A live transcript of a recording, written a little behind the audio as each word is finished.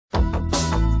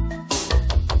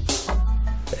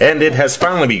And it has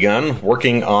finally begun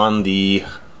working on the,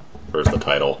 where's the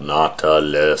title?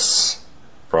 Nautilus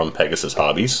from Pegasus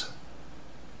Hobbies.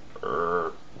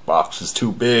 Box is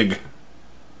too big.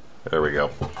 There we go.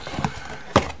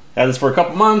 Had this for a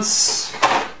couple months.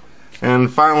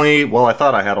 And finally, well, I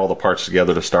thought I had all the parts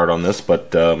together to start on this,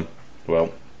 but,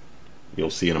 well,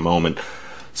 you'll see in a moment.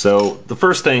 So, the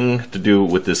first thing to do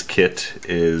with this kit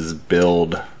is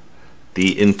build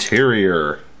the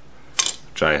interior,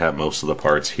 which I have most of the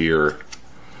parts here.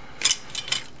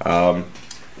 For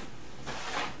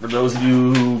those of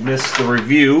you who missed the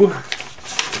review,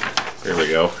 there we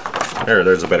go.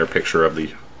 There's a better picture of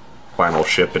the final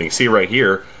ship, and you can see right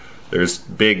here, there's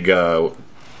big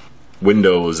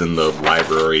windows in the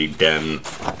library, den,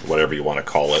 whatever you want to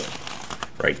call it,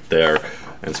 right there.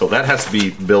 And so that has to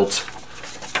be built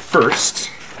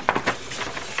first.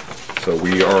 So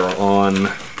we are on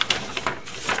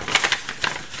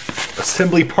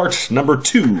assembly part number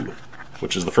 2,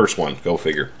 which is the first one. Go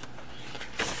figure.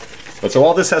 But so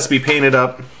all this has to be painted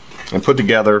up and put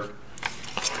together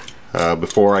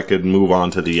before I could move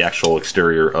on to the actual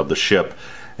exterior of the ship.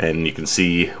 And you can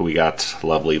see we got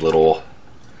lovely little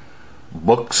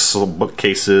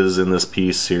bookcases in this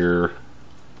piece here.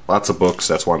 Lots of books,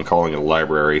 that's why I'm calling it a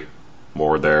library.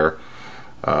 More there.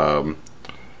 I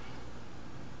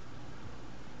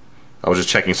was just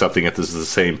checking something if this is the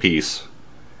same piece.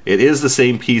 It is the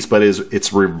same piece, but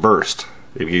it's reversed.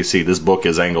 If you see, this book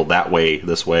is angled that way,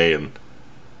 this way, and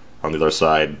on the other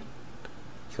side.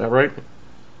 Is that right?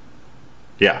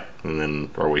 Yeah, and then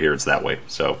over here it's that way.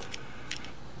 So,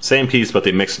 same piece, but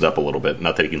they mixed it up a little bit.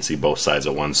 Not that you can see both sides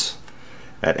at once.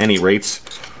 At any rate,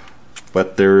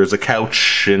 but there's a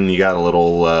couch, and you got a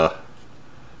little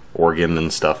organ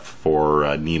and stuff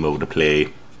for Nemo to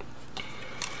play.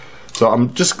 So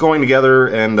I'm just going together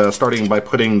and starting by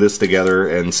putting this together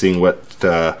and seeing what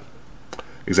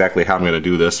exactly how I'm going to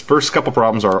do this. First couple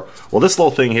problems are, well, this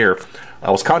little thing here, I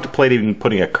was contemplating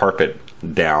putting a carpet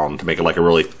down to make it like a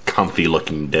really comfy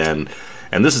looking den,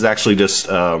 and this is actually just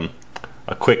a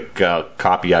quick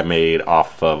copy I made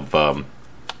off of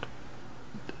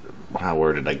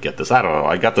where did I get this? I don't know.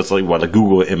 I got this like what,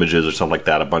 Google Images or something like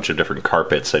that. A bunch of different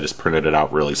carpets. I just printed it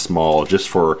out really small, just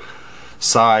for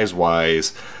size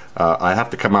wise. I have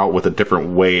to come out with a different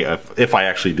way if I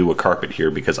actually do a carpet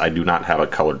here, because I do not have a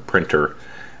colored printer,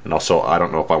 and also I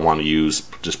don't know if I want to use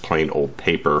just plain old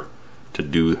paper to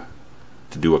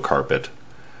do a carpet.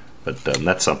 But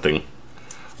that's something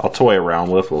I'll toy around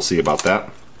with. We'll see about that.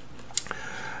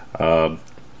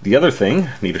 The other thing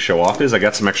I need to show off is I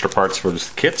got some extra parts for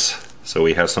this kits. So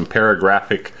we have some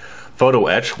paragraphic photo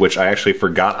etch, which I actually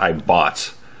forgot I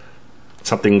bought.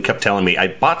 Something kept telling me I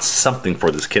bought something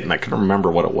for this kit, and I couldn't remember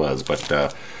what it was, but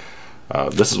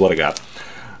this is what I got.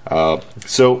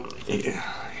 So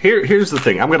here's the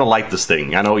thing. I'm going to light this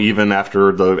thing. I know even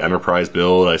after the Enterprise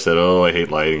build, I said, oh, I hate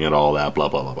lighting and all that, blah,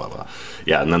 blah, blah, blah, blah.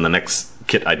 Yeah, and then the next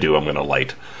kit I do, I'm going to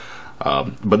light.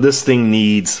 But this thing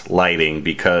needs lighting,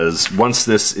 because once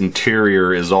this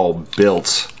interior is all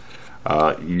built,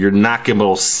 you're not going to be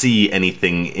able to see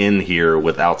anything in here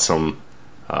without some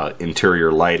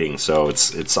interior lighting. So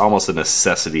it's almost a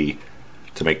necessity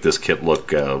to make this kit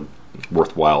look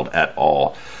worthwhile at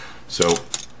all. So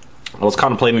I was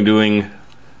contemplating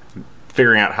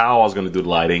figuring out how I was going to do the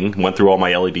lighting. Went through all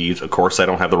my LEDs. Of course, I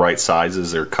don't have the right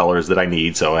sizes or colors that I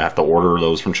need, so I have to order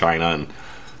those from China, and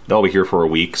they'll be here for a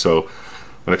week. So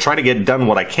I'm going to try to get done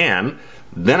what I can.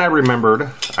 Then I remembered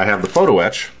I have the photo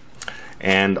etch,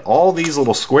 and all these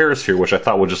little squares here, which I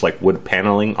thought were just like wood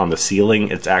paneling on the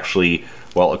ceiling, it's actually,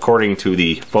 well, according to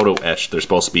the photo etch, they're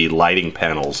supposed to be lighting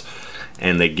panels,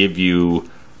 and they give you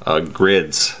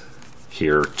grids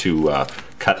here to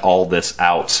cut all this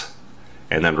out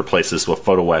and then replace this with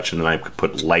photo etch, and then I could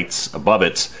put lights above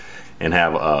it and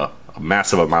have a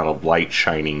massive amount of light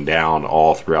shining down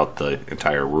all throughout the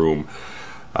entire room.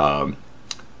 I'm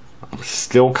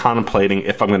still contemplating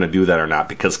if I'm going to do that or not,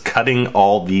 because cutting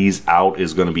all these out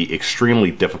is going to be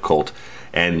extremely difficult,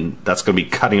 and that's going to be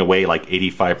cutting away like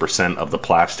 85% of the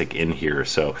plastic in here.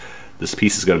 So this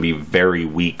piece is going to be very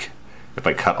weak if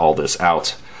I cut all this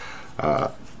out.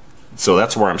 So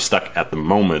that's where I'm stuck at the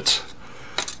moment.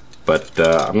 But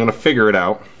I'm going to figure it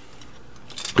out.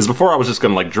 Because before I was just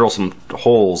going to like drill some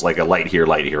holes, like a light here,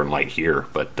 and light here.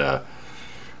 But the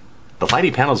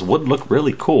lighting panels would look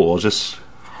really cool. It's just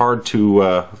hard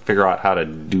to figure out how to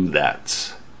do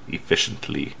that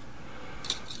efficiently.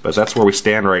 But that's where we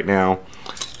stand right now.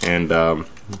 And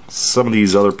some of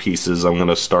these other pieces I'm going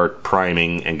to start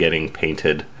priming and getting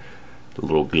painted. The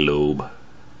little globe.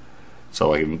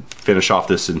 So I can finish off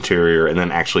this interior and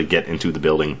then actually get into the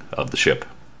building of the ship.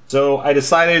 So I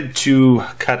decided to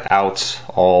cut out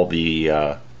all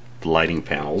the lighting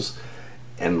panels,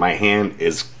 and my hand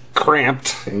is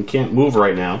cramped and can't move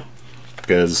right now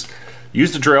because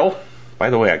used a drill. By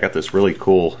the way, I got this really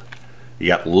cool, you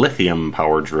got lithium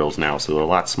power drills now, so they're a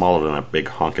lot smaller than that big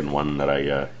honking one that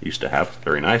I used to have.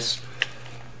 Very nice.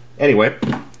 Anyway,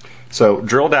 so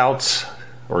drilled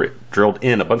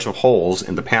in a bunch of holes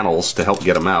in the panels to help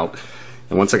get them out.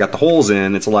 And once I got the holes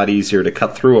in, it's a lot easier to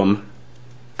cut through them,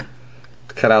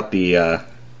 to cut out the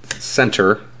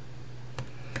center,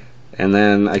 and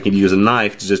then I can use a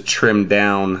knife to just trim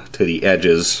down to the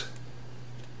edges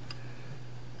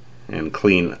and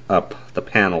clean up the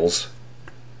panels,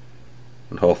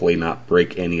 and hopefully not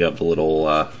break any of the little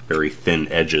very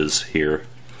thin edges here.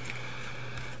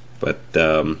 But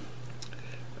of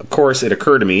course it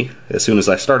occurred to me as soon as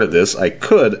I started this, I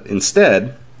could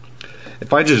instead,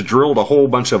 if I just drilled a whole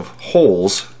bunch of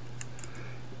holes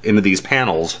into these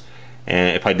panels,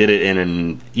 and if I did it in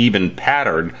an even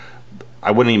pattern, I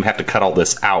wouldn't even have to cut all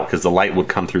this out because the light would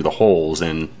come through the holes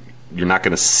and you're not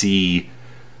going to see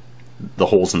the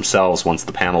holes themselves once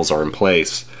the panels are in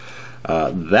place.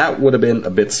 That would have been a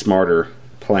bit smarter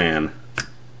plan.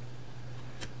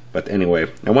 But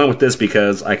anyway, I went with this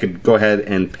because I could go ahead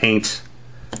and paint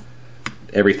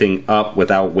everything up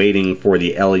without waiting for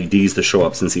the LEDs to show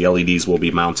up, since the LEDs will be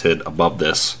mounted above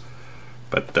this.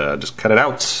 But just cut it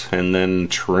out and then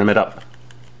trim it up.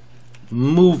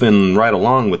 Moving right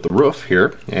along with the roof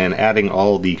here and adding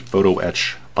all the photo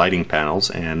etch lighting panels.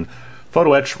 And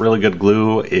photo etch really good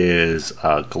glue is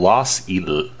gloss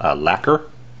lacquer,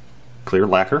 clear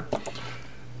lacquer,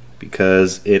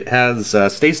 because it has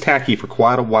stays tacky for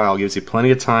quite a while, gives you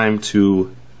plenty of time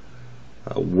to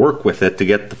work with it to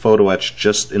get the photo etch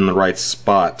just in the right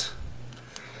spot.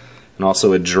 And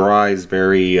also it dries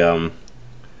very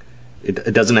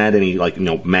it doesn't add any, like,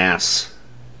 mass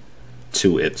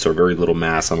to it, so very little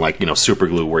mass, unlike super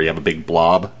glue where you have a big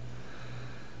blob.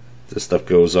 This stuff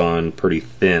goes on pretty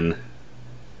thin,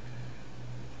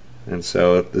 and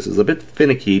so this is a bit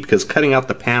finicky because cutting out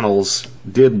the panels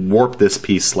did warp this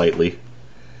piece slightly,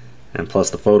 and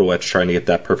plus the photo etch, trying to get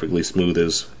that perfectly smooth,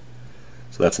 is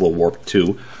so that's a little warped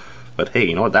too. But hey,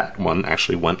 you know what, that one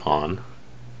actually went on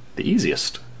the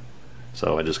easiest,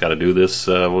 so I just got to do this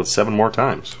with 7 more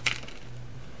times.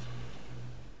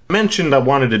 I mentioned I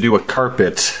wanted to do a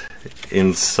carpet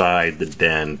inside the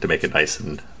den to make it nice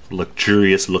and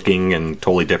luxurious looking and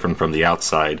totally different from the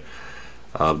outside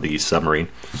of the submarine.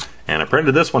 And I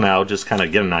printed this one out just kind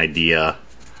of get an idea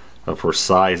of her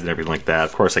size and everything like that.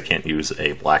 Of course I can't use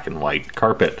a black and white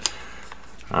carpet.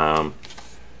 So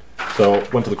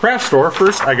went to the craft store.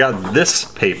 First I got this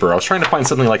paper. I was trying to find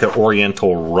something like an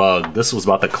oriental rug. This was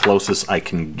about the closest I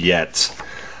can get.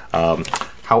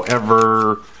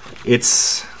 However,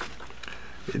 it's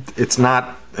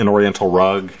not an oriental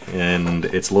rug, and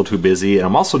it's a little too busy, and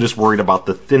I'm also just worried about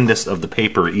the thinness of the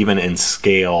paper. Even in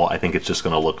scale, I think it's just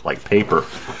going to look like paper.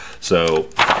 So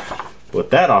put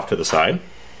that off to the side.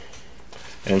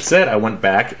 And instead I went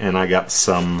back and I got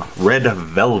some red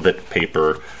velvet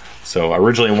paper. So I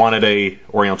originally wanted a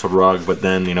oriental rug, but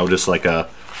then just like a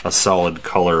solid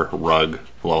color rug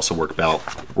will also work well.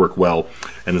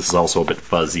 And this is also a bit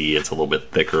fuzzy, it's a little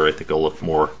bit thicker, I think it'll look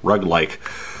more rug-like.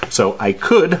 So I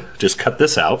could just cut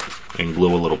this out and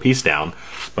glue a little piece down,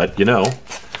 but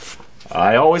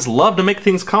I always love to make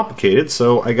things complicated,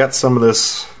 so I got some of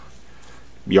this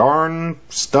yarn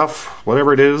stuff,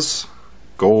 whatever it is,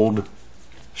 gold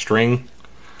string,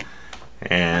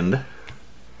 and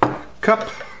cup,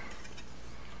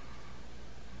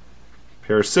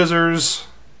 pair of scissors,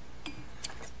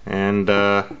 and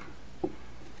I'll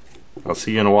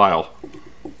see you in a while.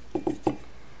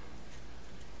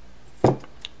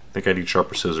 I think I need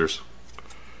sharper scissors.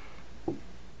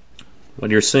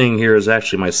 What you're seeing here is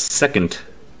actually my second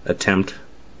attempt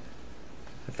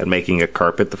at making a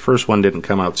carpet. The first one didn't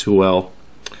come out too well.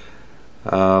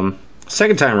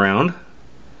 Second time around,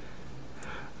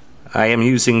 I am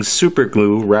using super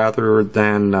glue rather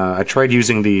than I tried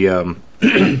using the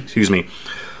excuse me,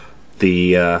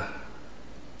 the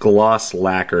gloss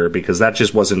lacquer, because that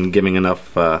just wasn't giving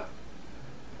enough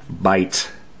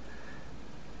bite.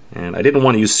 And I didn't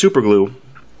want to use super glue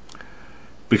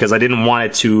because I didn't want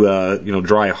it to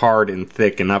dry hard and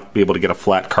thick and not be able to get a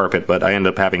flat carpet, but I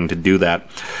ended up having to do that.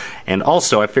 And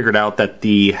also I figured out that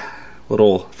the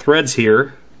little threads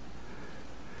here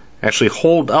actually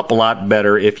hold up a lot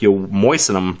better if you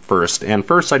moisten them first. And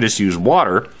first I just used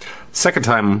water. Second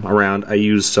time around I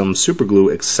used some super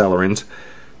glue accelerant,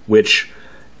 which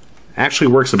actually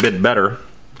works a bit better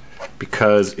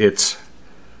because it's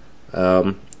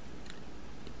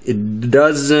it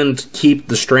doesn't keep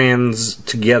the strands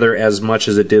together as much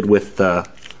as it did with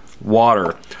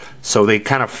water. So they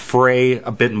kind of fray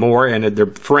a bit more, and they're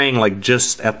fraying like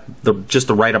just at the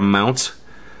right amount.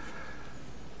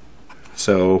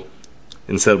 So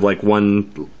instead of like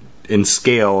one in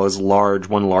scale as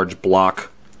one large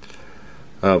block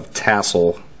of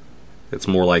tassel, it's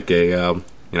more like a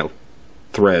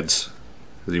threads,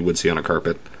 as you would see on a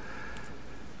carpet.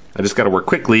 I just got to work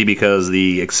quickly because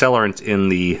the accelerant in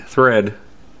the thread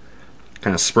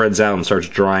kind of spreads out and starts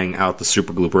drying out the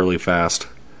super glue really fast.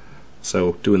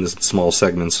 So doing this in small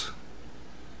segments.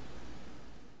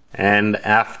 And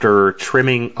after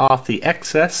trimming off the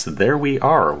excess, there we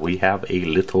are. We have a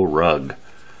little rug.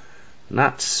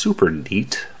 Not super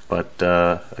neat, but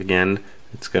again,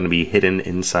 it's going to be hidden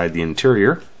inside the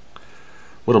interior.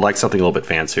 Would have liked something a little bit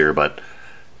fancier, but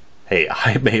hey,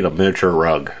 I made a miniature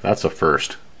rug. That's a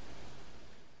first.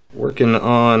 Working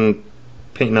on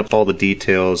painting up all the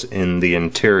details in the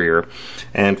interior.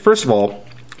 And first of all,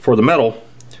 for the metal,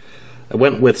 I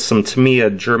went with some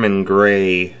Tamiya German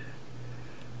gray.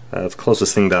 It's the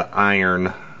closest thing to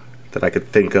iron that I could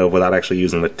think of without actually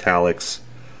using metallics.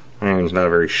 Iron's not a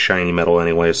very shiny metal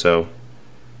anyway, so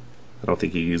I don't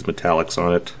think you use metallics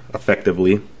on it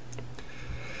effectively.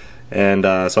 And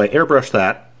so I airbrushed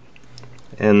that,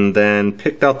 and then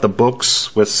picked out the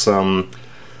books with some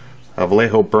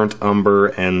Vallejo burnt umber,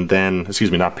 and then,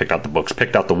 excuse me, not picked out the books,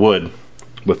 picked out the wood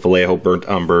with Vallejo burnt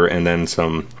umber and then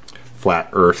some flat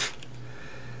earth.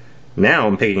 Now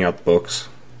I'm picking out the books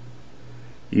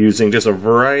using just a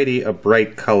variety of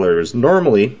bright colors.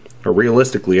 Normally, or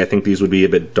realistically, I think these would be a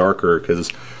bit darker because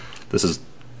this is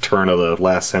turn of the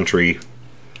last century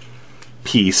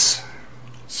piece.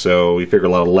 So you figure a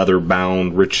lot of leather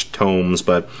bound rich tomes,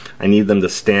 but I need them to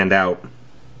stand out.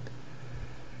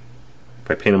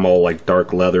 If I paint them all like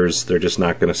dark leathers, they're just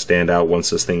not going to stand out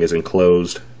once this thing is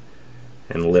enclosed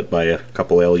and lit by a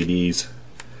couple LEDs.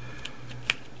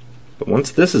 But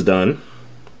once this is done,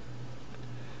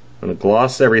 I'm going to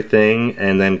gloss everything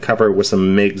and then cover it with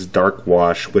some MIG's Dark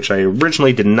Wash, which I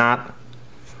originally did not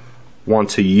want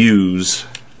to use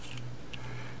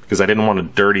because I didn't want to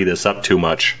dirty this up too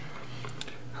much.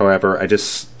 However, I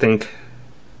just think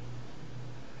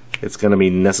it's going to be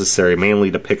necessary,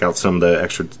 mainly to pick out some of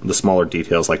the smaller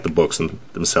details, like the books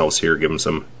themselves here, give them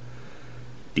some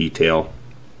detail.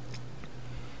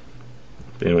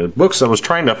 Anyway, the books, I was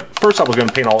trying to, first I was going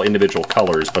to paint all individual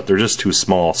colors, but they're just too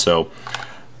small, so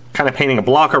kind of painting a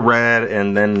block of red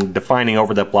and then defining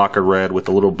over that block of red with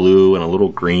a little blue and a little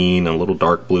green and a little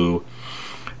dark blue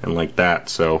and like that.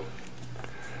 So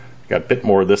got a bit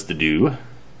more of this to do,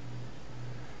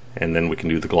 and then we can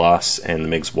do the gloss and the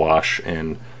MIG's wash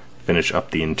and finish up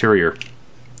the interior.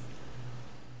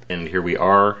 And here we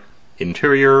are.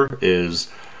 Interior is,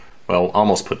 well,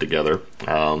 almost put together.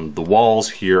 The walls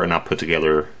here are not put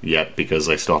together yet because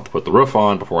I still have to put the roof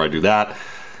on before I do that.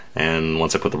 And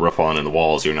once I put the roof on and the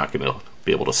walls, you're not going to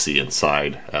be able to see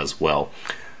inside as well.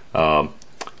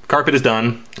 Carpet is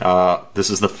done. This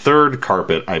is the third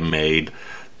carpet I made.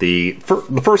 The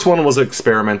first one was an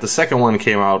experiment. The second one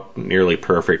came out nearly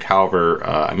perfect. However,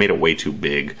 I made it way too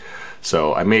big.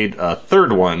 So I made a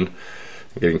third one.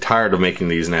 I'm getting tired of making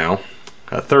these now.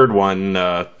 A third one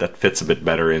that fits a bit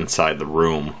better inside the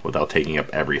room without taking up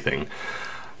everything.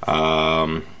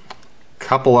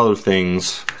 Couple other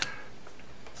things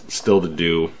still to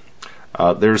do.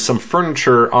 There's some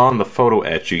furniture on the photo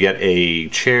etch. You get a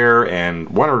chair and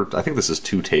I think this is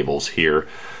 2 tables here.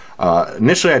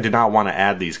 Initially I did not want to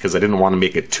add these because I didn't want to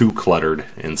make it too cluttered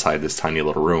inside this tiny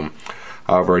little room.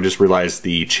 However, I just realized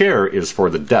the chair is for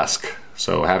the desk.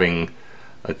 So having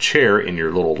a chair in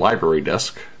your little library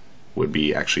desk would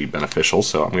be actually beneficial.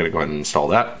 So I'm going to go ahead and install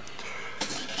that.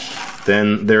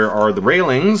 Then there are the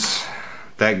railings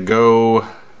that go,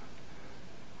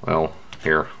 well,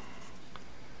 here.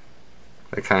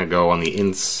 They kind of go on the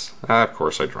of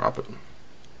course I drop it.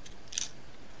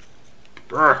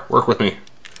 Work with me.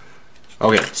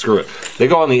 Okay, screw it. They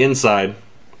go on the inside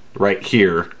right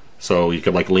here, so you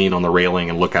could like lean on the railing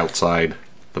and look outside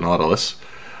the Nautilus,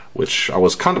 which I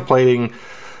was contemplating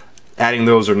adding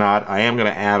those or not. I am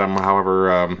going to add them,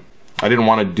 however, I didn't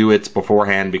want to do it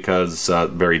beforehand because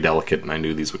very delicate and I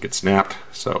knew these would get snapped,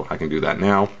 so I can do that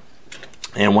now.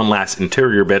 And one last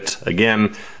interior bit,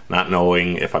 again, not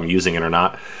knowing if I'm using it or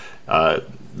not.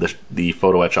 The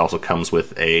photo etch also comes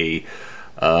with a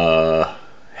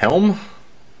helm?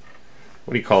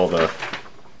 What do you call the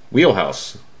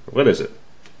wheelhouse? What is it?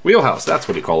 Wheelhouse, that's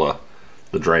what you call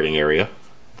the driving area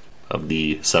of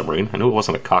the submarine. I knew it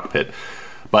wasn't a cockpit.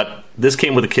 But this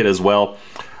came with a kit as well.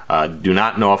 Do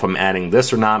not know if I'm adding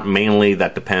this or not. Mainly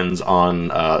that depends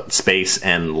on space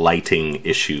and lighting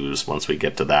issues. Once we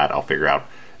get to that, I'll figure out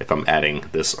if I'm adding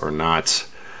this or not.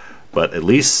 But at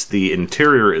least the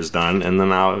interior is done, and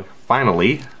then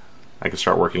finally I can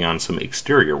start working on some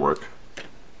exterior work.